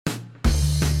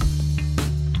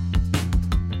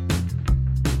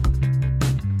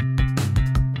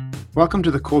Welcome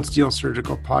to the Cold Steel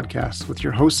Surgical Podcast with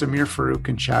your hosts Amir Farouk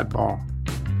and Chad Ball.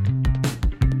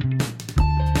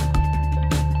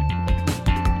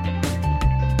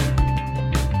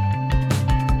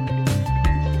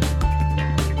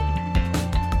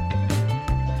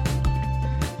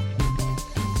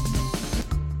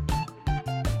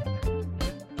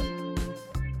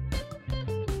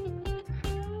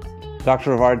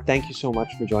 Dr. Rivard, thank you so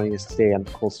much for joining us today on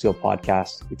the Cold Steel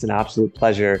Podcast. It's an absolute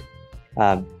pleasure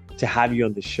to have you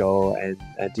on the show and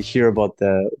to hear about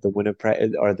the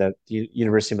Winnipeg or the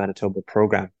University of Manitoba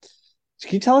program. So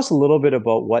can you tell us a little bit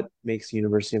about what makes the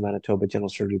University of Manitoba General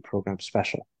Surgery program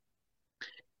special?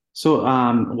 So,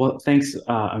 well, thanks,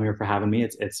 Amir, for having me.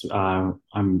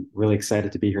 I'm really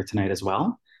excited to be here tonight as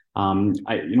well.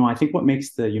 I think what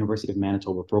makes the University of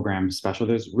Manitoba program special,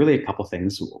 there's really a couple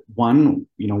things. One,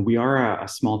 we are a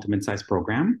small to mid-sized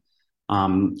program.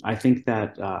 I think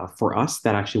that for us,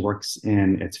 that actually works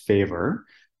in its favor.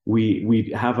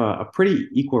 We have a pretty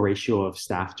equal ratio of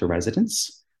staff to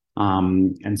residents,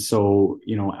 and so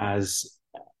as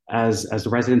the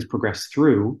residents progress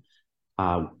through,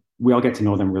 we all get to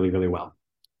know them really, really well.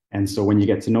 And so when you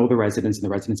get to know the residents and the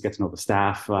residents get to know the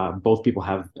staff, both people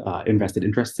have invested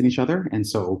interests in each other. And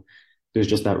so there's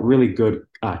just that really good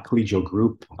collegial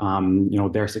group.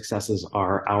 Their successes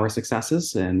are our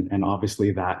successes. And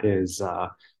obviously that is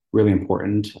really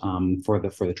important for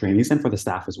the trainees and for the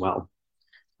staff as well.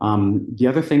 The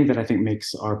other thing that I think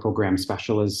makes our program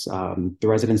special is the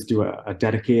residents do a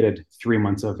dedicated 3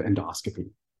 months of endoscopy.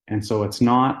 And so it's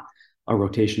not a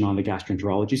rotation on the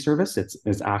gastroenterology service.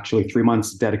 It's actually 3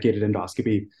 months dedicated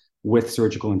endoscopy with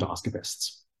surgical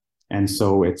endoscopists. And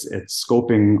so it's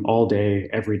scoping all day,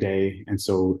 every day. And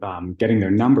so getting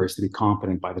their numbers to be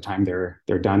competent by the time they're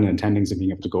done and attendings and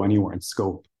being able to go anywhere and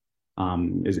scope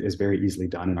is very easily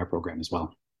done in our program as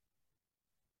well.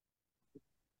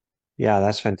 Yeah,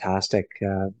 that's fantastic.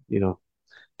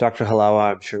 Dr.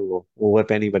 Halawa, I'm sure will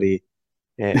whip anybody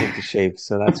into shape.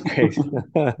 So that's great.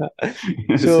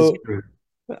 So,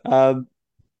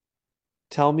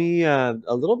 tell me a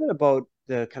little bit about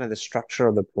the kind of the structure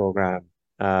of the program.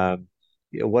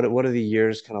 What do the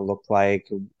years kind of look like?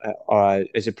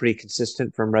 Is it pretty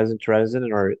consistent from resident to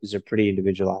resident, or is it pretty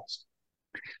individualized?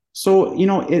 So,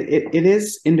 it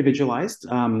is individualized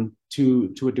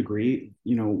to a degree.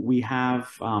 We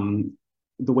have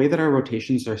the way that our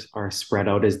rotations are spread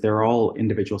out is they're all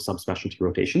individual subspecialty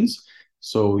rotations.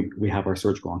 So we have our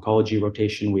surgical oncology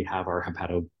rotation, we have our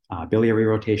hepatobiliary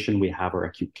rotation, we have our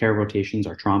acute care rotations,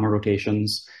 our trauma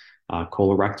rotations,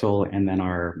 colorectal, and then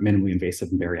our minimally invasive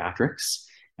and bariatrics,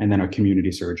 and then our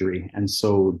community surgery. And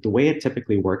so the way it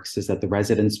typically works is that the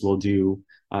residents will do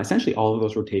essentially all of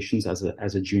those rotations as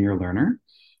a junior learner,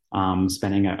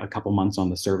 spending a couple months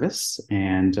on the service,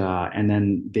 and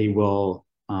then they will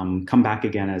come back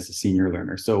again as a senior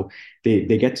learner. So they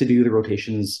get to do the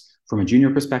rotations from a junior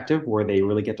perspective, where they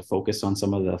really get to focus on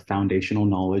some of the foundational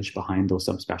knowledge behind those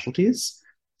subspecialties.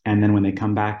 And then when they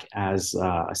come back as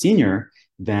a senior,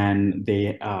 then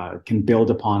they can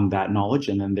build upon that knowledge,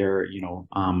 and then they're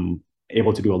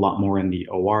able to do a lot more in the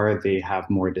OR. They have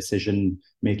more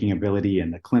decision-making ability in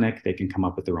the clinic. They can come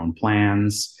up with their own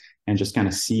plans and just kind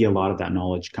of see a lot of that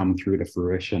knowledge come through to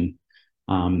fruition.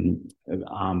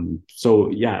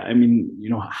 So yeah,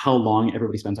 how long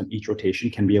everybody spends on each rotation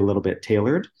can be a little bit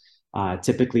tailored.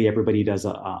 Typically, everybody does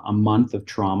a month of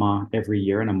trauma every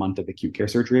year and a month of acute care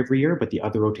surgery every year, but the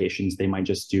other rotations, they might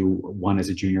just do one as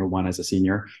a junior, one as a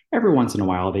senior. Every once in a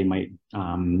while, they might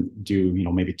do,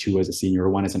 maybe two as a senior,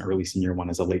 one as an early senior, one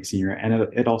as a late senior. And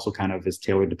it also kind of is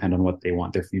tailored depending on what they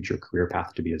want their future career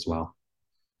path to be as well.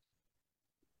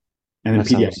 And then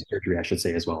pediatric surgery, I should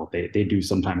say, as well. They do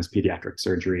sometimes pediatric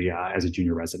surgery as a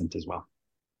junior resident as well.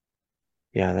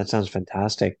 Yeah, that sounds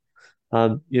fantastic.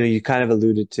 You kind of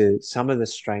alluded to some of the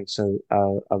strengths of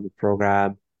the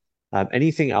program.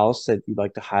 Anything else that you'd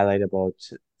like to highlight about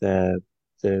the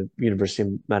University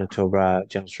of Manitoba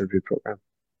General Surgery program?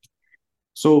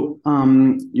 So,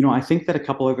 I think that a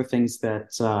couple other things that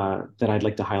I'd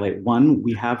like to highlight. One,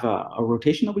 we have a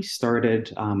rotation that we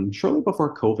started shortly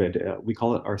before COVID. We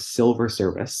call it our silver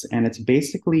service, and it's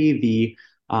basically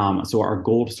so our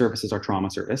gold service is our trauma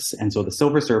service. And so the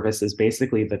silver service is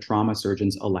basically the trauma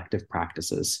surgeon's elective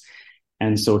practices.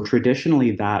 And so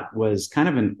traditionally that was kind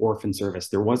of an orphan service.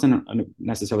 There wasn't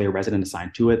necessarily a resident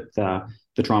assigned to it. The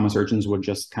trauma surgeons would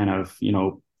just kind of,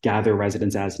 gather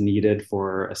residents as needed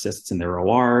for assists in their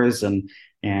ORs. And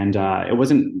it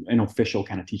wasn't an official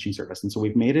kind of teaching service. And so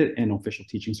we've made it an official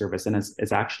teaching service. And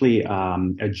it's actually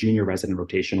a junior resident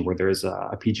rotation where there's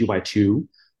a PGY2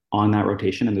 on that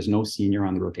rotation, and there's no senior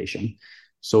on the rotation.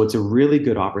 So it's a really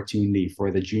good opportunity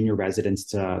for the junior residents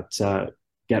to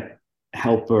get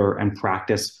help and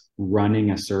practice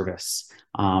running a service.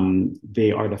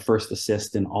 They are the first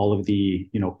assist in all of the,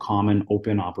 common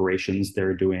open operations.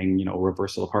 They're doing,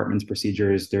 reversal of Hartmann's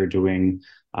procedures. They're doing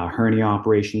hernia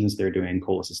operations. They're doing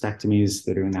cholecystectomies.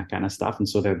 They're doing that kind of stuff. And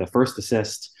so they're the first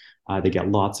assist. They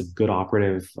get lots of good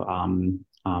operative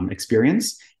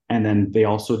experience. And then they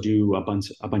also do a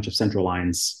bunch of central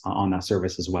lines on that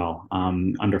service as well,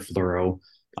 under fluoro.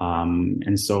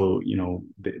 And so,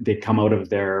 they come out of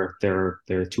their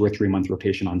 2 or 3 month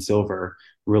rotation on silver,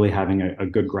 really having a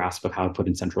good grasp of how to put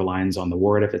in central lines on the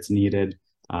ward if it's needed.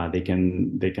 They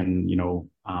can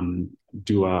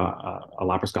do a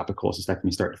laparoscopic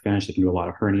cholecystectomy start to finish. They can do a lot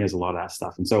of hernias, a lot of that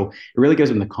stuff. And so it really gives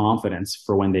them the confidence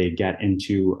for when they get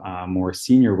into a more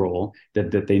senior role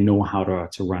that they know how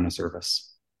to run a service.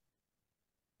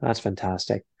 That's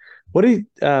fantastic. What do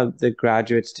the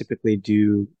graduates typically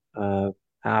do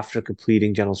after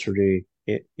completing general surgery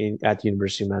at the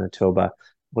University of Manitoba?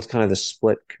 What's kind of the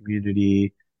split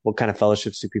community? What kind of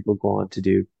fellowships do people go on to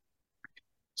do?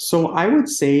 So I would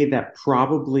say that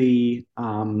probably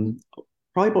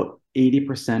about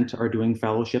 80% are doing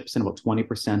fellowships and about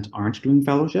 20% aren't doing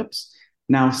fellowships.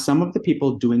 Now, some of the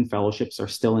people doing fellowships are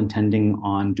still intending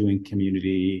on doing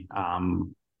community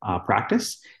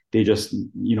practice. They just,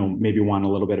 maybe want a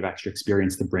little bit of extra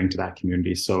experience to bring to that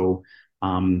community. So,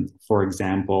 for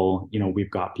example, we've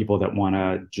got people that want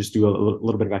to just do a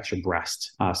little bit of extra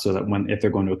breast, so that if they're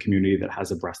going to a community that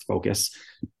has a breast focus,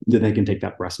 then they can take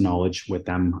that breast knowledge with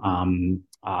them.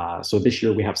 So this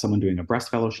year we have someone doing a breast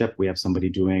fellowship. We have somebody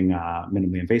doing a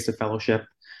minimally invasive fellowship.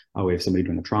 We have somebody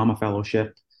doing a trauma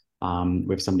fellowship.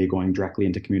 We have somebody going directly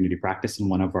into community practice in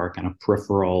one of our kind of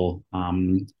peripheral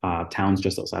towns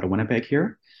just outside of Winnipeg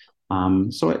here.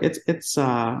 So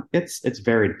it's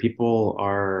varied. People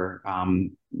are,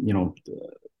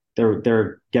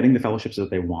 they're getting the fellowships that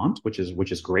they want, which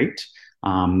is great.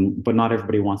 But not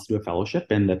everybody wants to do a fellowship,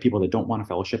 and the people that don't want a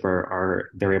fellowship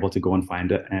they're able to go and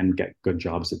find it and get good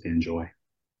jobs that they enjoy.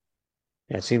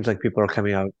 Yeah, it seems like people are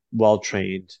coming out well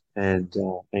trained and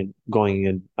going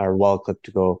in are well equipped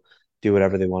to go do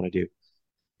whatever they want to do.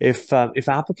 If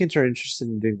applicants are interested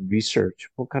in doing research,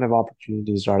 what kind of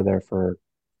opportunities are there for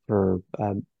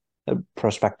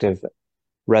prospective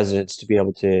residents to be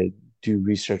able to do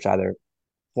research either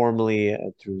formally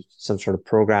through some sort of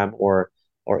program or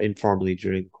informally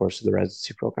during the course of the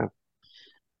residency program?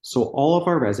 So all of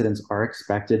our residents are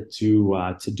expected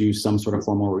to do some sort of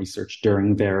formal research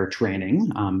during their training.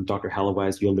 Dr. Hellewa,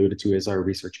 as you alluded to, is our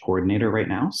research coordinator right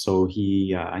now. So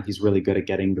he's really good at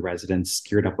getting the residents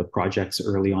geared up with projects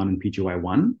early on in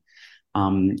PGY1.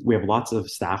 We have lots of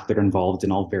staff that are involved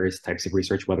in all various types of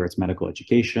research, whether it's medical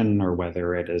education or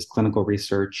whether it is clinical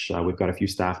research. We've got a few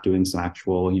staff doing some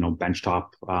actual,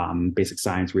 benchtop basic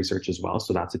science research as well.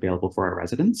 So that's available for our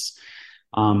residents.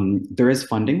 There is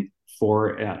funding for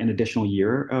an additional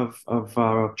year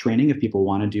of training if people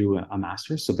want to do a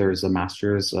master's. So there's a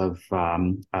master's of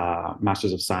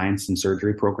science and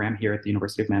surgery program here at the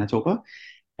University of Manitoba.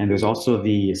 And there's also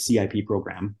the CIP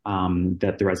program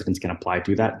that the residents can apply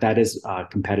to. That is a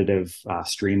competitive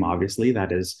stream, obviously,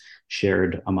 that is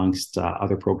shared amongst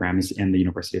other programs in the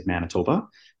University of Manitoba,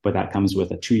 but that comes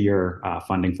with a 2-year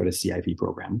funding for the CIP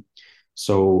program.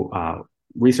 So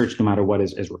research, no matter what,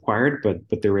 is required,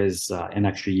 but there is an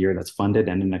extra year that's funded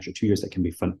and an extra 2 years that can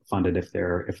be funded if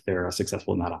they're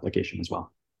successful in that application as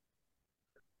well.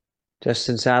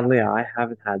 Justin, sadly, I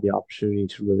haven't had the opportunity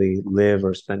to really live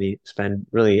or spend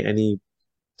really any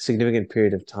significant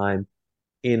period of time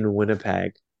in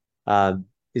Winnipeg.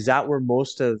 Is that where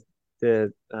most of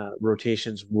the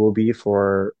rotations will be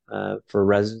for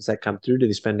residents that come through? Do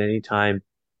they spend any time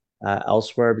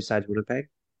elsewhere besides Winnipeg?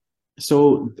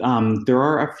 So there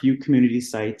are a few community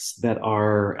sites that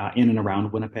are in and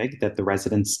around Winnipeg that the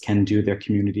residents can do their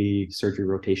community surgery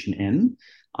rotation in.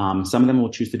 Some of them will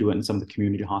choose to do it in some of the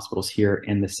community hospitals here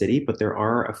in the city, but there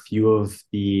are a few of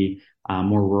the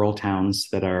more rural towns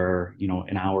that are,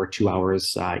 an hour, 2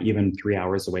 hours, even 3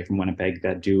 hours away from Winnipeg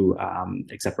that do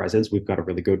accept residents. We've got a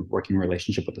really good working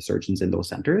relationship with the surgeons in those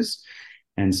centers.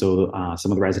 And so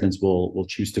some of the residents will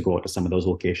choose to go out to some of those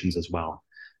locations as well.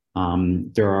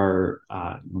 There are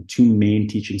 2 main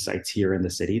teaching sites here in the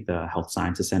city, the Health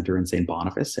Sciences Center in St.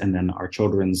 Boniface, and then our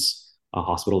children's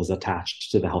hospital is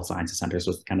attached to the Health Sciences Center,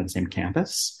 so it's kind of the same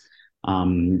campus.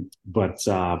 But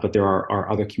there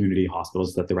are other community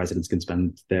hospitals that the residents can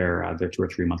spend their 2 or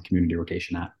 3 month community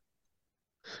rotation at.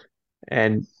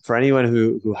 And for anyone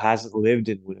who hasn't lived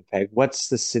in Winnipeg, what's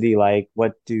the city like?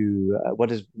 What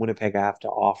does Winnipeg have to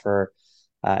offer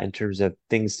in terms of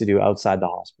things to do outside the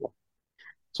hospital?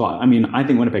 So, I mean, I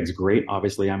think Winnipeg's great.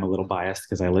 Obviously, I'm a little biased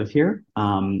because I live here.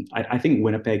 I think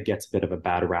Winnipeg gets a bit of a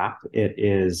bad rap. It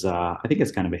is, I think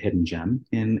it's kind of a hidden gem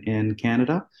in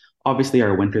Canada. Obviously,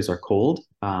 our winters are cold.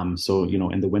 So,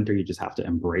 in the winter, you just have to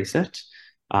embrace it.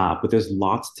 But there's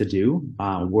lots to do.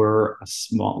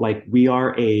 We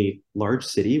are a large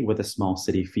city with a small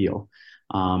city feel.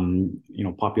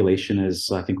 Population is,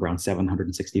 I think, around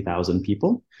 760,000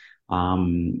 people.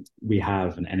 We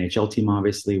have an NHL team,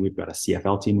 obviously. We've got a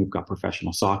CFL team. We've got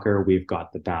professional soccer. We've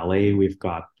got the ballet. We've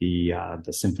got the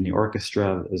symphony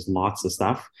orchestra. There's lots of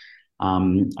stuff.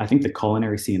 I think the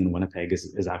culinary scene in Winnipeg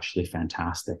is actually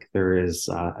fantastic. There is,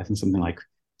 I think, something like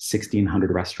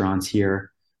 1,600 restaurants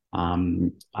here.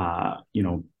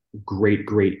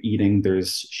 Great eating.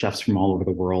 There's chefs from all over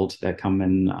the world that come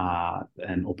in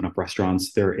and open up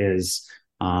restaurants. There is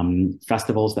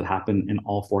festivals that happen in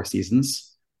all 4 seasons.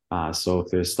 So if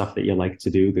there's stuff that you like to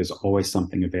do, there's always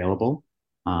something available.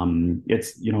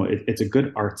 It's a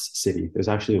good arts city. There's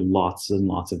actually lots and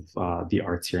lots of the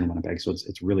arts here in Winnipeg, so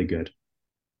it's really good.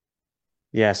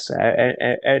 Yes,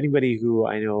 anybody who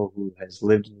I know who has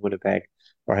lived in Winnipeg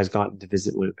or has gotten to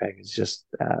visit Winnipeg has just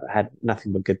had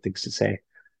nothing but good things to say.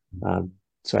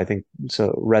 So I think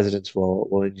residents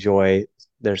will enjoy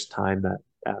their time that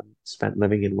spent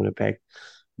living in Winnipeg.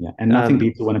 Yeah, and nothing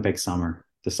beats the Winnipeg summer.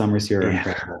 The summers here are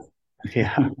incredible.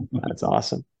 Yeah, that's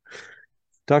awesome.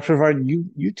 Dr. Rivard,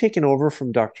 you taken over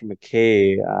from Dr.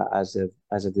 McKay as of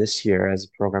this year as a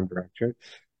program director.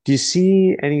 Do you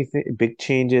see anything big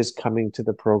changes coming to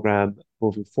the program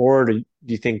moving forward, or do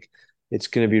you think it's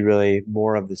going to be really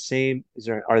more of the same?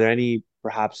 Are there any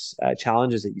perhaps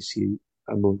challenges that you see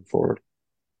moving forward?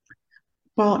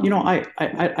 Well,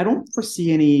 I don't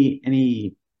foresee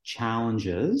any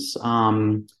challenges.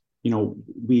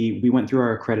 We went through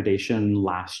our accreditation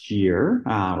last year,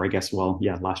 or I guess,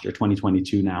 last year,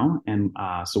 2022 now. And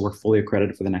so we're fully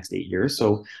accredited for the next 8 years.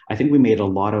 So I think we made a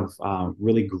lot of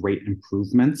really great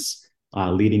improvements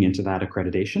leading into that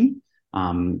accreditation.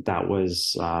 That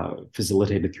was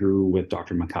facilitated through with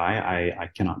Dr. McKay. I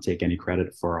cannot take any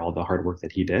credit for all the hard work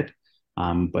that he did.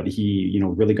 But he,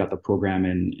 really got the program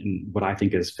in what I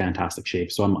think is fantastic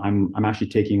shape. So I'm actually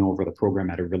taking over the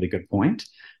program at a really good point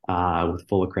with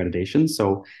full accreditation.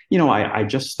 So, I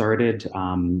just started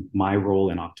my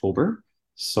role in October.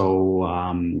 So,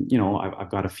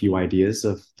 I've got a few ideas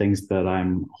of things that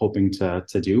I'm hoping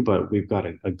to do, but we've got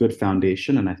a good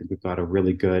foundation, and I think we've got a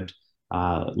really good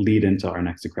lead into our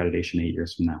next accreditation 8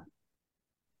 years from now.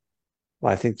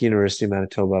 Well, I think the University of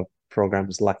Manitoba program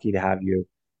is lucky to have you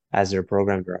as their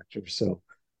program director. So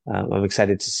I'm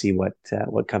excited to see what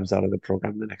comes out of the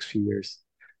program in the next few years.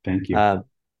 Thank you.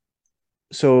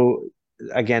 So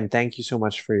again, thank you so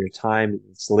much for your time.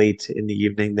 It's late in the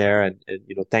evening there, and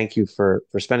thank you for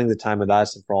spending the time with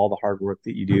us and for all the hard work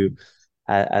that you do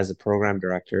as a program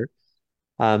director.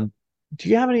 Do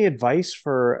you have any advice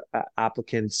for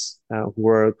applicants who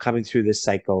are coming through this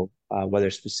cycle, whether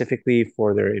specifically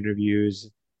for their interviews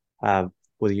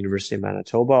with the University of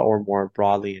Manitoba, or more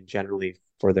broadly and generally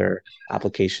for their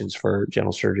applications for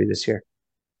general surgery this year?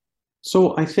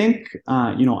 So I think,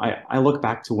 I look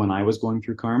back to when I was going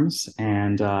through CaRMS,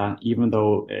 and even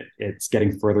though it's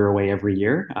getting further away every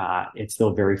year, it's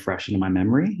still very fresh in my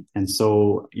memory. And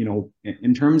so,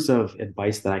 in terms of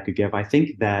advice that I could give, I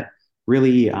think that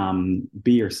really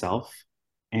be yourself,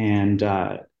 and,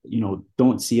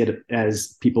 don't see it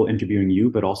as people interviewing you,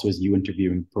 but also as you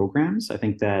interviewing programs. I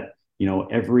think that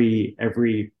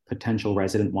every potential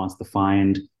resident wants to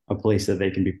find a place that they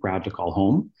can be proud to call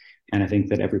home. And I think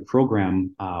that every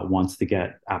program wants to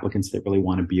get applicants that really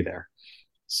want to be there.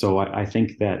 So I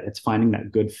think that it's finding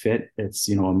that good fit. It's,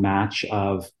 a match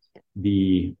of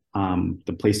the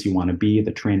place you want to be,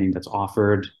 the training that's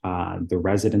offered, the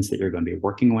residents that you're going to be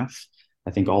working with.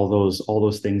 I think all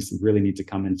those things really need to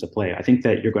come into play. I think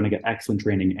that you're going to get excellent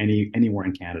training anywhere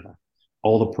in Canada.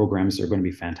 All the programs are going to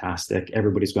be fantastic.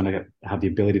 Everybody's going to have the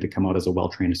ability to come out as a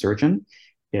well-trained surgeon.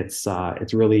 It's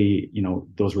really,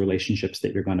 those relationships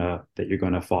that you're gonna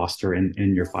foster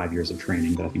in your 5 years of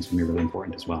training that I think is going to be really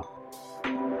important as well.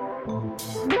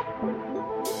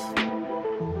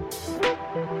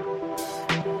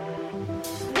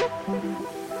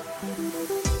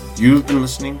 You've been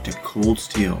listening to Cold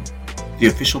Steel, the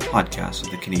official podcast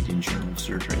of the Canadian Journal of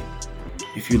Surgery.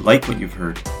 If you like what you've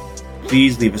heard,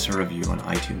 please leave us a review on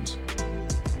iTunes.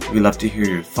 We'd love to hear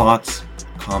your thoughts,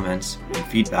 comments, and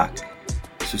feedback.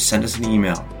 So send us an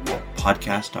email at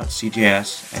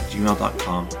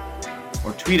podcast.cjs@gmail.com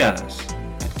or tweet at us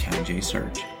at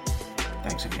CanJSurge.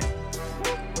 Thanks again.